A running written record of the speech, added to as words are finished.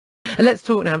And let's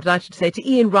talk now, I'm delighted to say,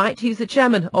 to Iain Wright, who's the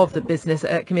chairman of the Business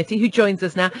Committee, who joins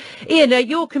us now. Iain,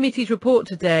 your committee's report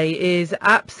today is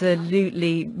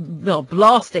absolutely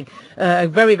blasting,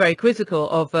 very, very critical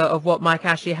of what Mike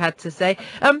Ashley had to say.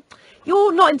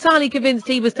 You're not entirely convinced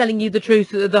he was telling you the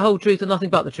truth, the whole truth, and nothing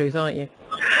but the truth, aren't you?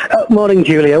 Morning,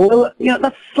 Julia. Well,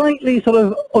 that's slightly sort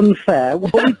of unfair.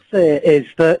 What we'd say is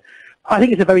that I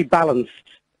think it's a very balanced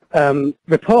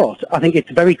report. I think it's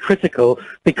very critical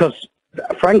because,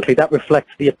 frankly, that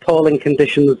reflects the appalling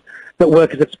conditions that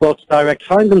workers at Sports Direct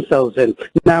find themselves in.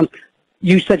 Now,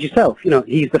 you said yourself,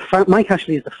 he's Mike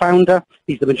Ashley is the founder,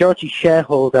 he's the majority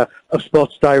shareholder of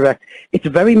Sports Direct. It's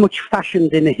very much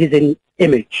fashioned in his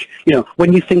image.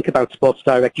 When you think about Sports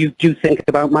Direct, you do think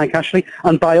about Mike Ashley,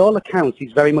 and by all accounts,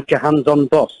 he's very much a hands-on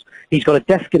boss. He's got a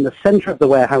desk in the centre of the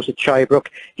warehouse at Shirebrook.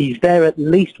 He's there at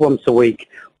least once a week.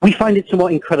 We find it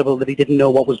somewhat incredible that he didn't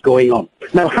know what was going on.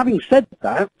 Now, having said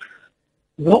that,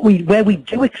 where we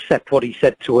do accept what he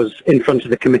said to us in front of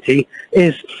the committee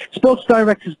is Sports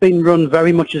Direct has been run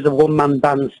very much as a one-man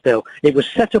band still. It was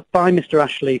set up by Mr.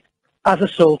 Ashley as a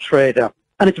sole trader,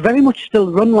 and it's very much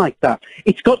still run like that.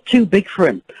 It's got too big for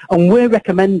him, and we're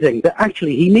recommending that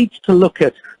actually he needs to look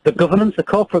at the governance, the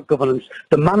corporate governance,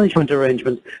 the management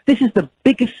arrangements. This is the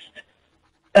biggest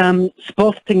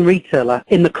sporting retailer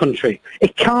in the country.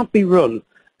 It can't be run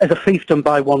as a fiefdom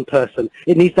by one person.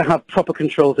 It needs to have proper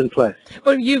controls in place.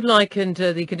 Well, you've likened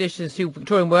the conditions to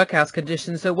Victorian workhouse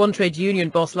conditions. So one trade union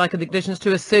boss likened the conditions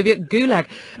to a Soviet gulag.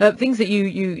 Things that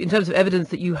you, in terms of evidence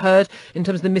that you heard, in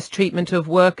terms of the mistreatment of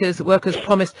workers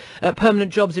promised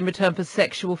permanent jobs in return for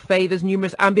sexual favours,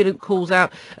 numerous ambulance calls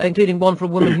out, including one for a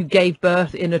woman who gave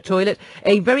birth in a toilet,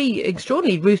 a very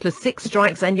extraordinarily ruthless 6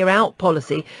 strikes and you're out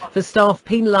policy for staff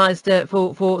penalised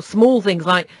for small things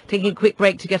like taking a quick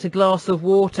break to get a glass of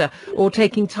water, or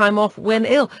taking time off when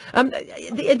ill.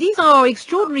 These are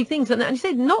extraordinary things, and you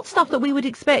say not stuff that we would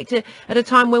expect at a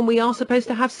time when we are supposed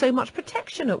to have so much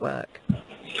protection at work.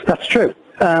 That's true.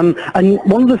 And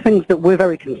one of the things that we're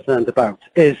very concerned about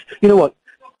is,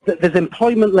 there's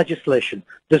employment legislation,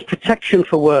 there's protection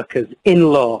for workers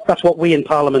in law. That's what we in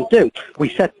Parliament do. We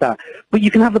set that. But you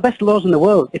can have the best laws in the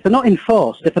world. If they're not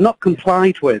enforced, if they're not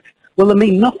complied with, well, they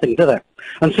mean nothing, do they?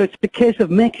 And so it's the case of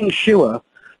making sure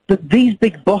that these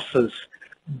big bosses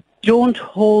don't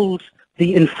hold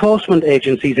the enforcement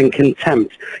agencies in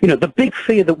contempt. The big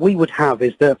fear that we would have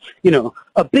is that,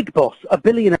 a big boss, a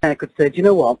billionaire could say, do you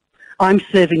know what, I'm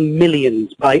saving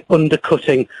millions by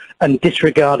undercutting and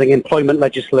disregarding employment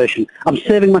legislation. I'm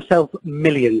saving myself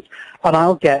millions, and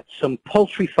I'll get some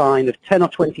paltry fine of £10,000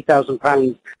 or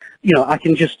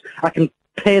 £20,000. I can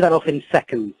pay that off in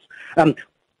seconds.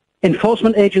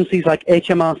 Enforcement agencies like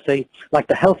HMRC, like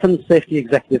the Health and Safety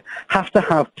Executive, have to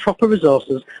have proper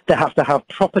resources, they have to have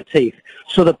proper teeth,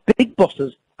 so that big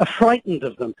bosses are frightened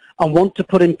of them and want to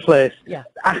put in place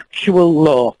actual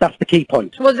law. That's the key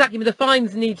point. Well, exactly. But the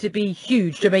fines need to be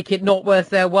huge to make it not worth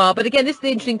their while. But again, this is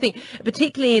the interesting thing,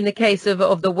 particularly in the case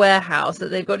of the warehouse that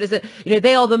they've got, is that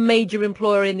they are the major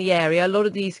employer in the area. A lot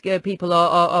of these people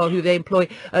are who they employ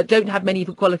don't have many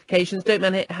qualifications, don't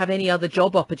have any other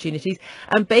job opportunities,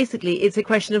 and basically it's a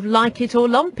question of like it or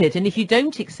lump it. And if you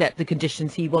don't accept the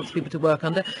conditions he wants people to work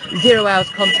under, 0 hours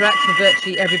contracts for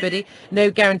virtually everybody,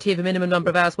 no guarantee of a minimum number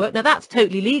of hours work. Now that's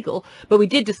totally legal, but we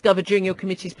did discover during your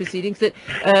committee's proceedings that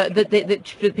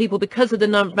that people, because of the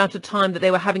amount of time that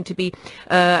they were having to be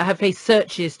have faced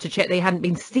searches to check they hadn't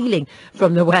been stealing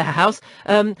from the warehouse,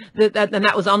 and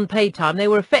that was unpaid time, they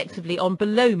were effectively on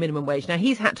below minimum wage. Now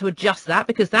he's had to adjust that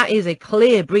because that is a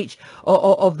clear breach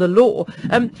of the law.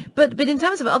 But in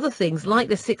terms of other things like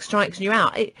the 6 strikes and you're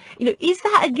out, is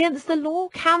that against the law?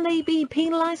 Can they be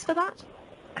penalised for that?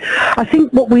 I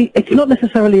think it's not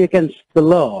necessarily against the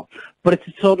law, but it's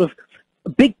a sort of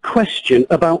big question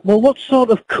about, well, what sort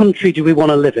of country do we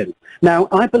want to live in? Now,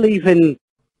 I believe in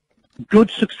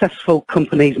good, successful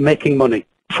companies making money.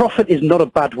 Profit is not a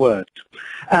bad word.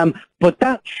 But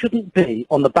that shouldn't be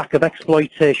on the back of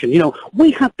exploitation.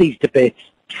 We had these debates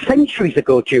centuries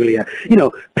ago, Julia.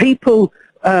 People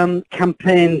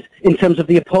campaigned in terms of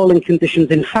the appalling conditions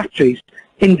in factories.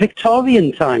 In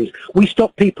Victorian times, we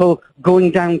stopped people going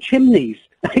down chimneys,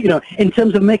 in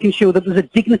terms of making sure that there's a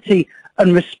dignity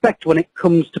and respect when it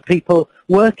comes to people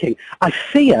working. I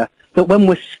fear that when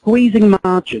we're squeezing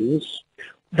margins,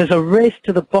 there's a race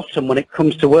to the bottom when it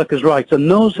comes to workers' rights,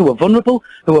 and those who are vulnerable,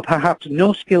 who are perhaps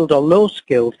no-skilled or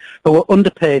low-skilled, who are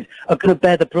underpaid, are going to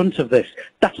bear the brunt of this.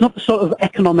 That's not the sort of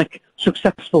economic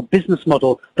successful business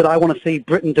model that I want to see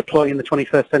Britain deploy in the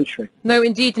 21st century. No,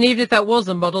 indeed, and even if that was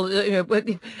a model,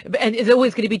 and it's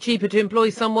always going to be cheaper to employ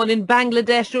someone in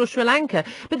Bangladesh or Sri Lanka.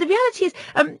 But the reality is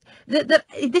that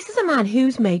this is a man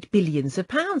who's made billions of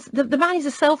pounds. The man is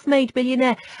a self-made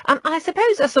billionaire. And I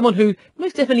suppose as someone who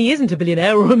most definitely isn't a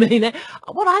billionaire or a millionaire,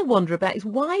 what I wonder about is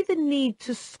why the need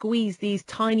to squeeze these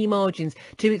tiny margins,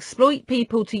 to exploit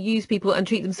people, to use people and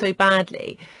treat them so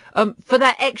badly for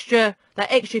that extra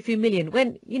few million,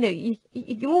 when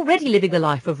you're already living the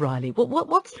life of Riley. What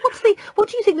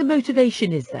do you think the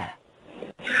motivation is there?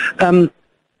 I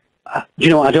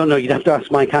don't know. You'd have to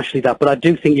ask Mike Ashley that, but I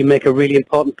do think you make a really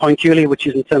important point, Julia, which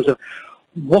is in terms of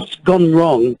what's gone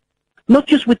wrong. Not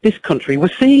just with this country, we're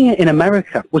seeing it in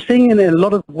America. We're seeing it in a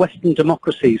lot of Western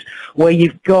democracies where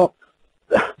you've got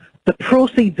the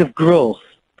proceeds of growth,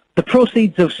 the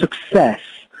proceeds of success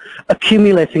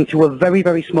accumulating to a very,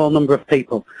 very small number of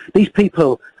people. These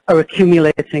people are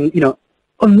accumulating,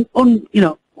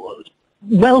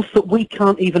 wealth that we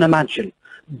can't even imagine.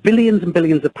 Billions and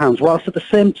billions of pounds, whilst at the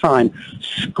same time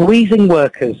squeezing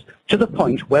workers to the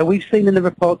point where we've seen in the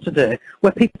report today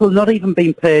where people are not even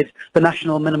being paid the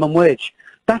national minimum wage.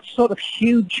 That sort of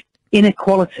huge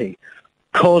inequality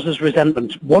causes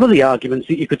resentment. One of the arguments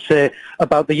that you could say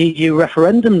about the EU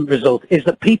referendum result is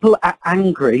that people are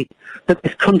angry that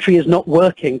this country is not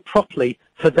working properly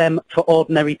for them, for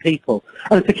ordinary people.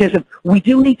 And it's a case of, we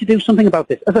do need to do something about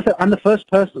this. As I said, I'm the first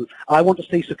person. I want to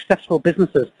see successful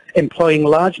businesses employing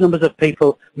large numbers of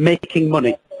people making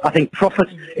money. I think profit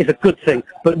is a good thing,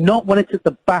 but not when it's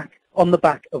on the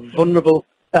back of vulnerable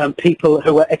people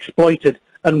who are exploited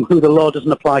and who the law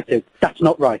doesn't apply to. That's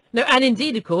not right. No, and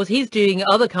indeed, of course, he's doing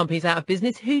other companies out of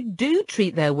business who do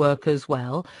treat their workers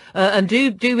well, and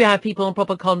do have people on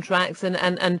proper contracts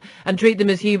and treat them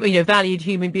as valued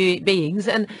human beings,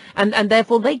 and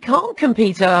therefore they can't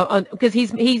compete because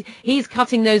he's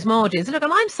cutting those margins. And look,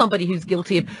 and I'm somebody who's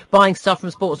guilty of buying stuff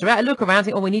from Sports Direct. I look around and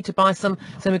think, we need to buy some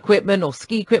equipment or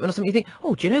ski equipment or something. You think,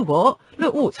 do you know what?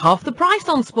 Look, it's half the price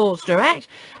on Sports Direct,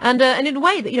 and in a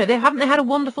way that they haven't had a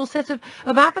wonderful set of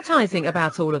advertising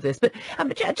about all of this. But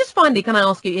just finally, can I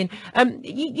ask you, Iain,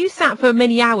 you sat for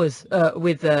many hours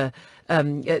with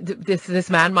this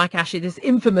man, Mike Ashley, this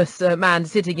infamous man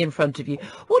sitting in front of you.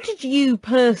 What did you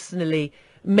personally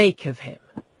make of him?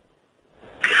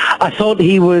 I thought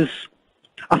he was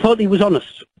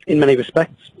honest in many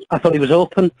respects. I thought he was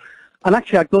open, and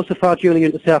actually I'd go so far,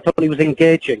 Julian, to say I thought he was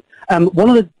engaging. One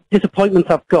of the disappointments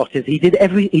I've got is he did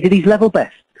his level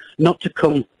best not to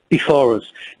come before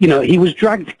us. He was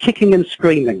dragged kicking and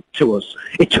screaming to us.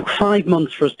 It took 5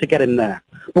 months for us to get him there.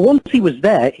 But once he was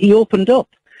there, he opened up.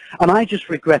 And I just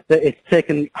regret that it's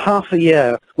taken half a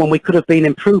year when we could have been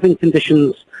improving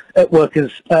conditions at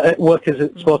workers at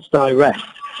Sports Direct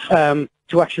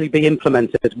to actually be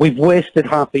implemented. We've wasted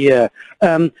half a year.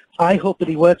 I hope that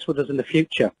he works with us in the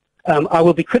future. I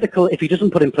will be critical if he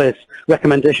doesn't put in place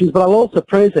recommendations, but I'll also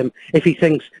praise him if he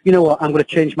thinks, you know what, I'm going to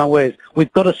change my ways.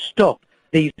 We've got to stop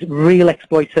these real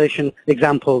exploitation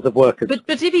examples of workers.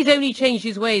 But if he's only changed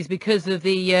his ways because of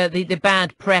the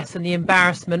bad press and the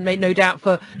embarrassment, no doubt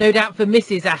for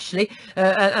Mrs. Ashley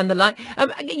and the like,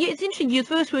 it's interesting. The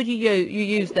first word you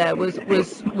used there was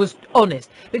honest,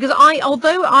 because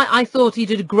although I thought he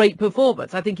did a great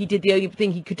performance, I think he did the only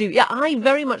thing he could do. Yeah, I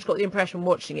very much got the impression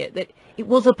watching it that it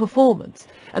was a performance,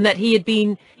 and that he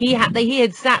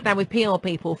had sat down with PR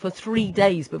people for 3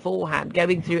 days beforehand,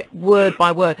 going through word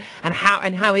by word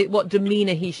what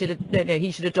demeanour he should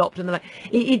adopt, and the like.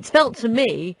 It felt to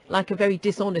me like a very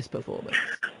dishonest performance.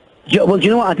 Well, do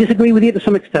you know what? I disagree with you to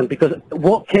some extent, because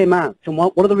what came out, and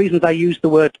one of the reasons I used the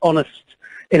word honest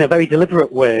in a very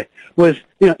deliberate way, was,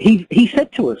 he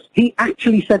said to us, he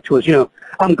actually said to us,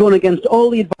 I'm going against all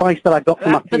the advice that I got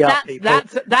from my PR people.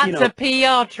 That's a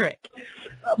PR trick.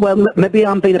 Well, maybe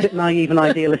I'm being a bit naive and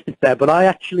idealistic there, but I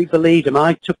actually believed him.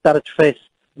 I took that at face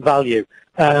value.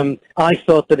 I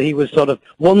thought that he was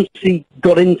once he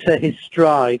got into his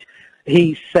stride,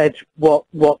 he said what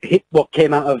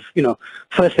came out of,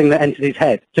 first thing that entered his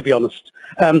head, to be honest.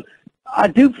 I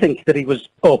do think that he was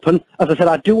open. As I said,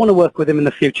 I do want to work with him in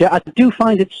the future. I do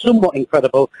find it somewhat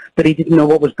incredible that he didn't know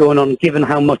what was going on, given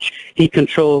how much he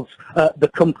controls the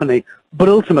company. But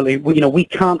ultimately, we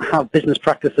can't have business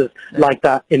practices like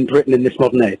that in Britain in this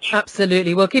modern age.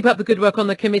 Absolutely. Well, keep up the good work on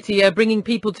the committee, bringing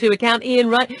people to account. Iain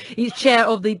Wright, he's chair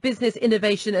of the Business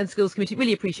Innovation and Skills Committee.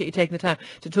 Really appreciate you taking the time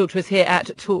to talk to us here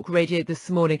at Talk Radio this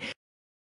morning.